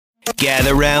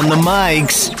Gather round the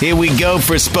mics. Here we go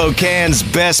for Spokane's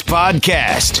best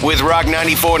podcast with Rock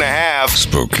 94.5.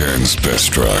 Spokane's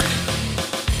best rock.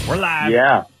 We're live.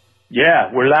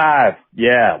 Yeah, we're live.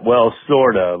 Yeah, well,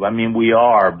 sort of. I mean, we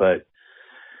are, but,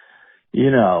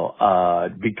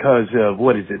 because of,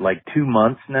 what is it, like 2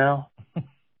 months now?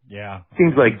 Yeah.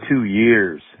 Seems like 2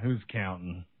 years. Who's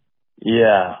counting?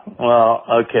 Yeah, well,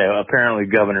 okay, apparently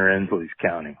Governor Inslee's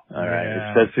counting, all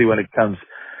right, especially when it comes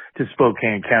to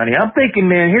Spokane County. I'm thinking,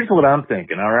 man, here's what I'm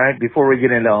thinking, all right, before we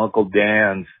get into Uncle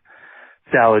Dan's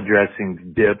salad dressings,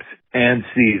 dips, and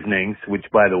seasonings, which,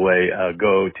 by the way,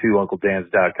 go to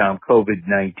UncleDans.com.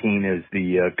 COVID-19 is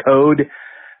the code.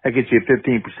 That gets you a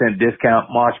 15% discount.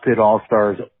 Mosh Pit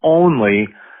All-Stars only,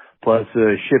 plus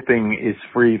shipping is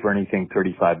free for anything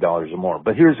 $35 or more.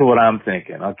 But here's what I'm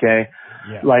thinking, okay?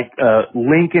 Yeah. Like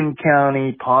Lincoln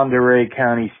County, Pend Oreille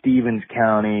County, Stevens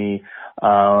County,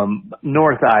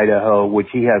 North Idaho, which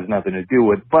he has nothing to do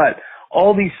with, but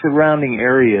all these surrounding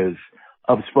areas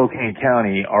of Spokane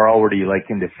County are already like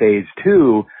into phase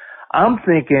 2. I'm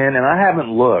thinking, and I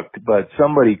haven't looked, but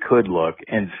somebody could look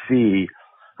and see.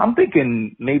 I'm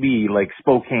thinking maybe like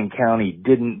Spokane County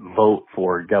didn't vote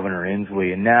for Governor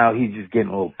Inslee, and now he's just getting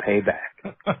a little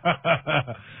payback.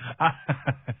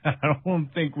 I don't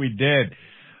think we did.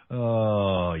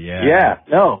 Oh, yeah. Yeah,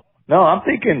 no, I'm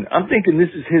thinking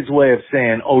this is his way of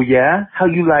saying, oh yeah, how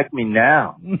you like me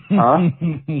now, huh?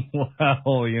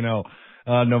 Well,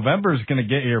 November's going to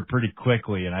get here pretty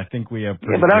quickly, and I think we have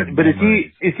pretty good but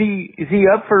memories. is he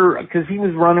up for, because he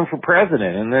was running for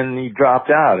president and then he dropped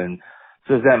out, and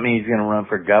so does that mean he's going to run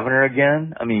for governor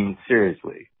again? I mean,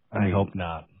 seriously. I hope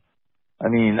not. I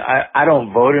mean, I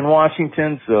don't vote in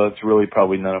Washington, so it's really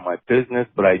probably none of my business,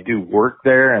 but I do work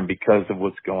there, and because of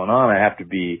what's going on, I have to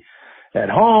be at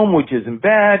home, which isn't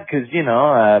bad because,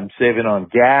 I'm saving on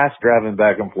gas, driving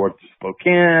back and forth to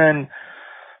Spokane.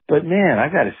 But man, I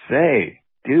got to say,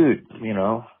 dude,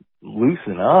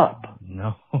 loosen up.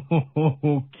 No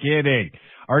kidding.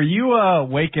 Are you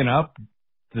waking up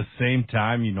the same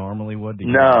time you normally would to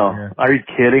get No. here? Are you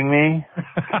kidding me?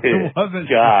 I wasn't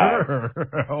God.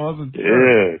 sure. I wasn't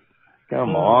sure. Dude,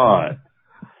 come on.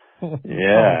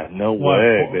 Yeah, no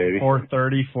way, baby.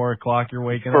 4:30, 4 o'clock you're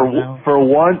waking up now? For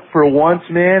once,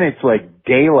 man, it's like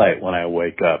daylight when I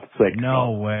wake up. It's like,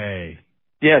 no way.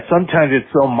 Yeah, sometimes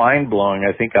it's so mind-blowing,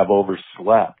 I think I've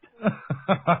overslept.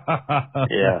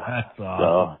 Yeah. That's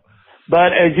awesome.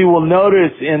 But as you will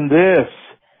notice in this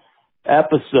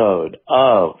episode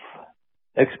of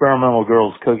Experimental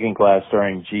Girls Cooking Class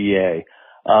starring GA,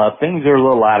 things are a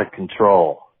little out of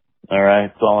control. All right?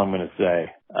 That's all I'm going to say.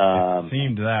 It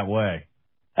seemed that way.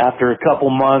 After a couple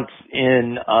months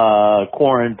in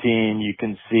quarantine, you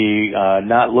can see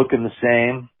not looking the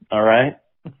same. All right?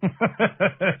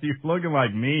 You're looking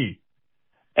like me.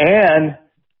 And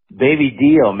Baby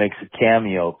Dio makes a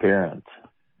cameo appearance.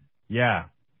 Yeah,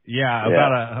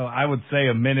 about I would say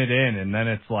a minute in, and then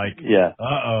it's like,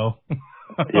 uh-oh.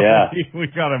 Yeah. we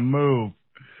gotta move.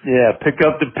 Yeah, pick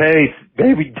up the pace.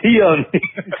 Baby Dio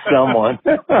needs someone.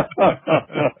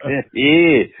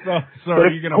 Yeah. So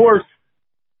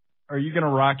are you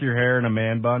gonna rock your hair in a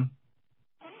man bun?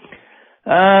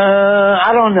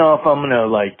 I don't know if I'm gonna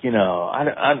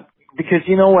because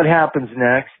you know what happens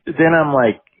next? Then I'm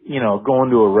like,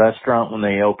 going to a restaurant when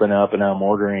they open up and I'm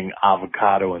ordering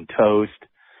avocado and toast.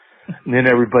 And then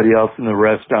everybody else in the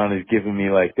restaurant is giving me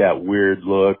like that weird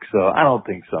look. So I don't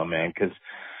think so, man. Cause,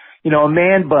 a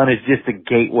man bun is just a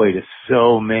gateway to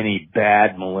so many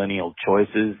bad millennial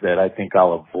choices that I think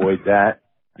I'll avoid that.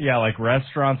 Yeah. Like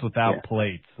restaurants without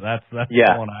plates. That's the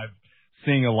one I've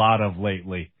seen a lot of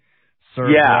lately.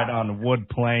 Served right on wood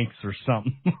planks or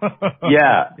something.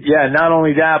 Yeah. Not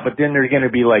only that, but then there's going to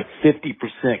be like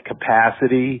 50%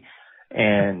 capacity.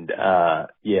 And, I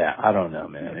don't know,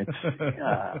 man.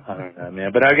 I don't know,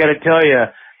 man. But I got to tell you,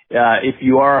 if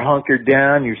you are hunkered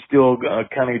down, you're still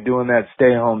kind of doing that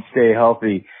stay home, stay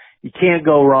healthy. You can't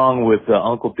go wrong with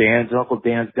Uncle Dan's.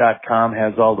 UncleDans.com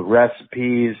has all the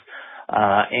recipes.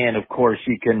 And of course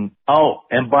you can,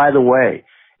 and by the way,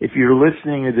 if you're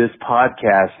listening to this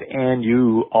podcast and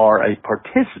you are a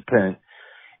participant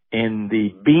in the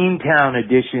Beantown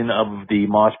edition of the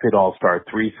Mosh Pit All-Star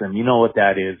Threesome, you know what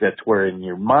that is. That's where in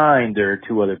your mind there are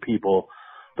 2 other people,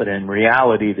 but in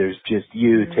reality there's just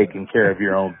you taking care of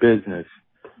your own business.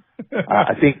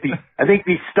 I think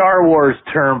the Star Wars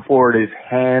term for it is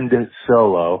hand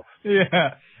solo.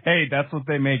 Yeah. Hey, that's what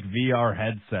they make VR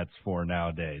headsets for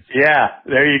nowadays. Yeah,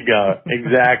 there you go.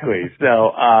 Exactly.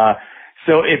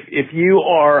 So if you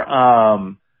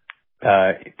are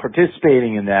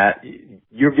participating in that,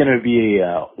 you're going to be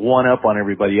one up on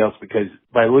everybody else, because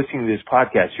by listening to this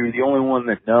podcast, you're the only one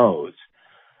that knows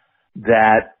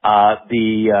that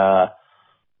the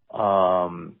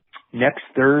next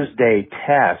Thursday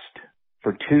test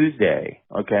for Tuesday,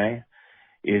 okay,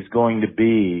 is going to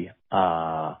be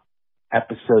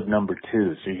episode number 2. So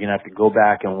you're going to have to go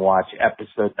back and watch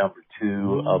episode number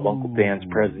 2 of Uncle Dan's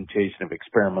presentation of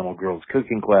Experimental Girls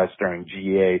Cooking Class starring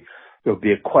GA. There'll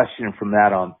be a question from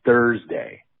that on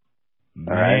Thursday. Man.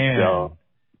 All right. So,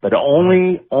 but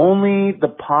only the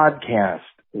podcast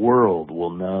world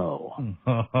will know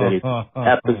that it's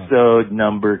episode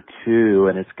number 2,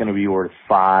 and it's going to be worth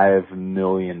 5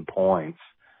 million points,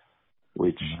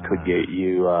 which could get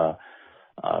you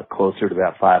closer to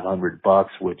that $500,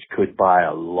 which could buy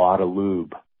a lot of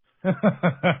lube.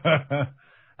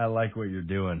 I like what you're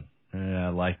doing. Yeah, I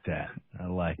like that. I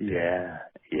like that.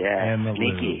 Yeah. And the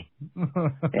sneaky.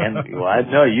 And well, I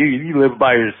know you live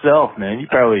by yourself, man. You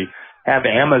probably have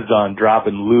Amazon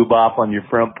dropping lube off on your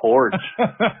front porch.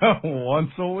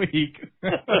 Once a week.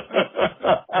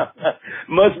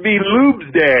 Must be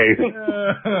Lube's Day.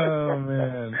 Oh,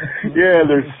 man. Yeah,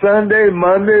 there's Sunday,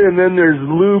 Monday, and then there's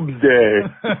Lube's Day.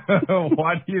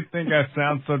 Why do you think I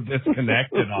sound so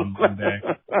disconnected on Monday?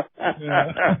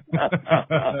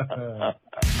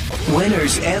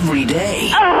 Winners every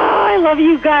day. Oh, I love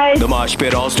you guys. The Mosh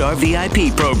Pit All-Star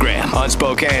VIP program on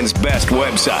Spokane's best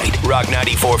website,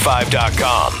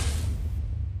 rock945.com.